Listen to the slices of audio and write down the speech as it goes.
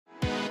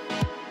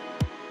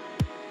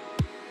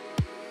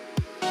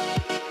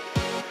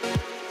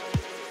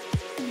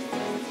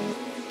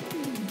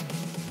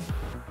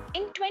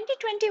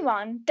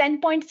2021,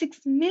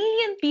 10.6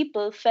 million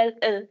people fell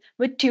ill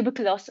with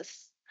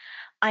tuberculosis.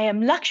 I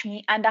am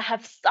Lakshmi and I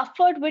have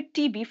suffered with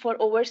TB for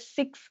over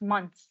 6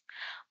 months.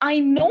 I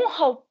know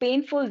how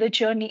painful the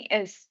journey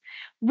is,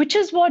 which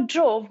is what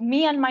drove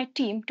me and my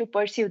team to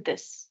pursue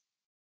this.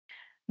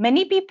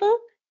 Many people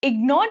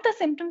ignore the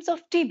symptoms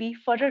of TB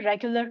for a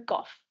regular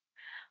cough.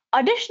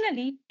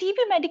 Additionally, TB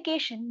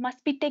medication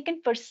must be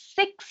taken for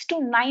 6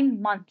 to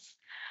 9 months,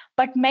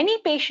 but many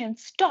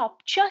patients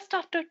stop just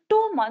after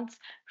 2 months,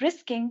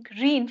 risking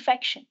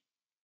reinfection.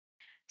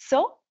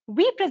 So,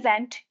 we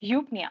present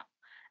Eupnea,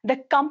 the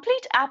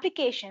complete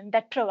application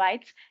that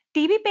provides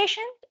TB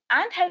patients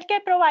and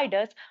healthcare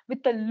providers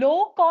with a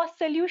low cost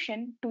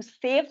solution to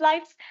save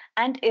lives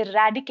and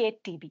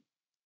eradicate TB.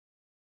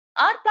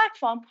 Our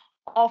platform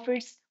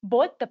offers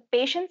both the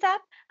patient's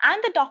app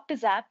and the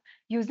doctor's app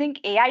using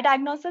AI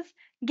diagnosis,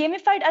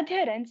 gamified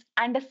adherence,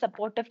 and a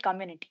supportive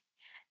community.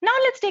 Now,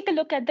 let's take a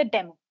look at the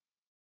demo.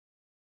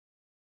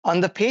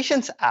 On the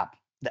patient's app,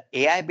 the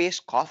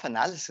AI-based cough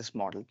analysis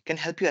model can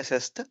help you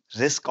assess the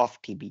risk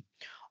of TB.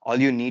 All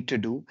you need to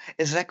do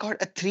is record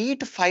a 3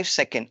 to 5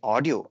 second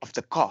audio of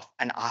the cough,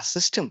 and our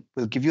system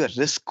will give you a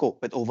risk score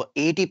with over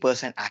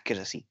 80%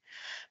 accuracy.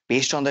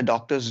 Based on the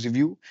doctor's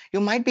review,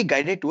 you might be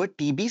guided to a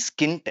TB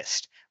skin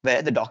test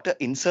where the doctor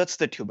inserts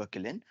the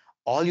tuberculin.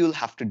 All you'll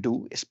have to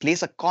do is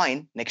place a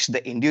coin next to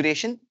the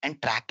induration and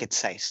track its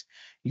size.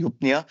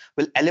 Eupnea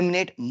will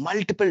eliminate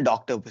multiple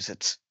doctor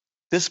visits.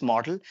 This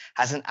model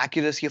has an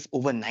accuracy of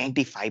over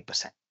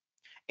 95%.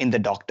 In the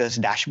doctor's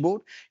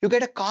dashboard, you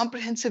get a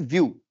comprehensive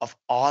view of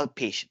all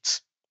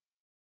patients.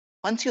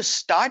 Once you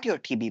start your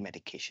TB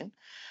medication,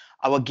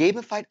 our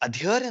gamified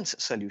adherence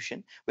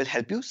solution will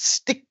help you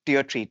stick to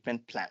your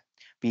treatment plan.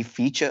 We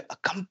feature a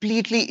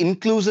completely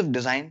inclusive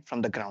design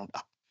from the ground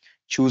up.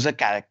 Choose a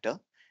character,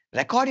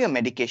 record your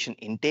medication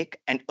intake,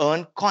 and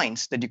earn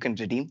coins that you can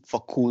redeem for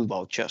cool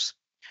vouchers.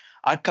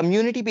 Our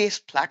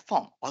community-based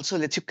platform also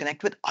lets you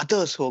connect with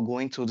others who are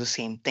going through the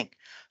same thing,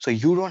 so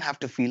you don't have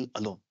to feel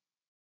alone.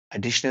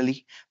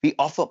 Additionally, we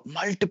offer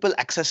multiple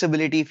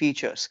accessibility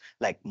features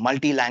like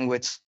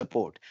multi-language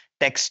support,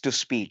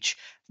 text-to-speech,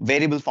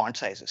 variable font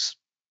sizes,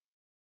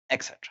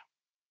 etc.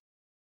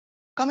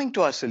 Coming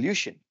to our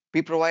solution,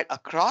 we provide a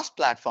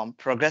cross-platform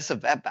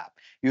progressive web app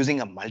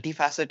using a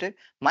multifaceted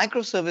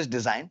microservice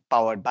design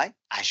powered by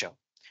Azure.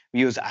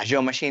 We use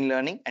Azure Machine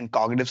Learning and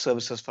Cognitive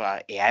Services for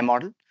our AI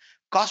model,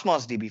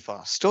 Cosmos DB for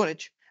our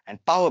storage,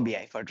 and Power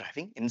BI for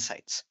driving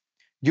insights.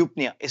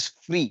 Eupnea is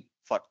free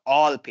for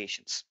all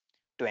patients.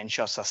 To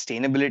ensure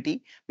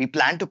sustainability, we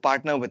plan to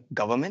partner with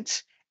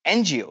governments,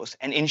 NGOs,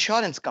 and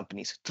insurance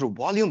companies through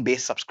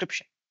volume-based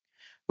subscription.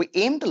 We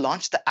aim to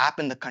launch the app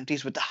in the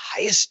countries with the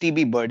highest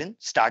TB burden,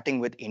 starting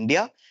with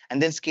India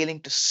and then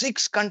scaling to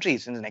 6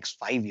 countries in the next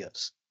 5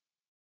 years.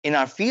 In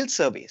our field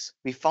surveys,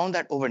 we found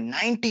that over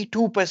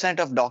 92%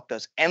 of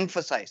doctors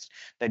emphasized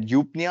that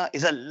Eupnea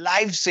is a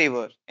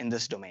lifesaver in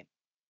this domain.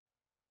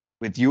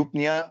 With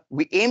Eupnea,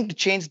 we aim to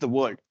change the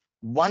world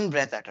one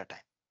breath at a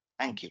time.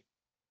 Thank you.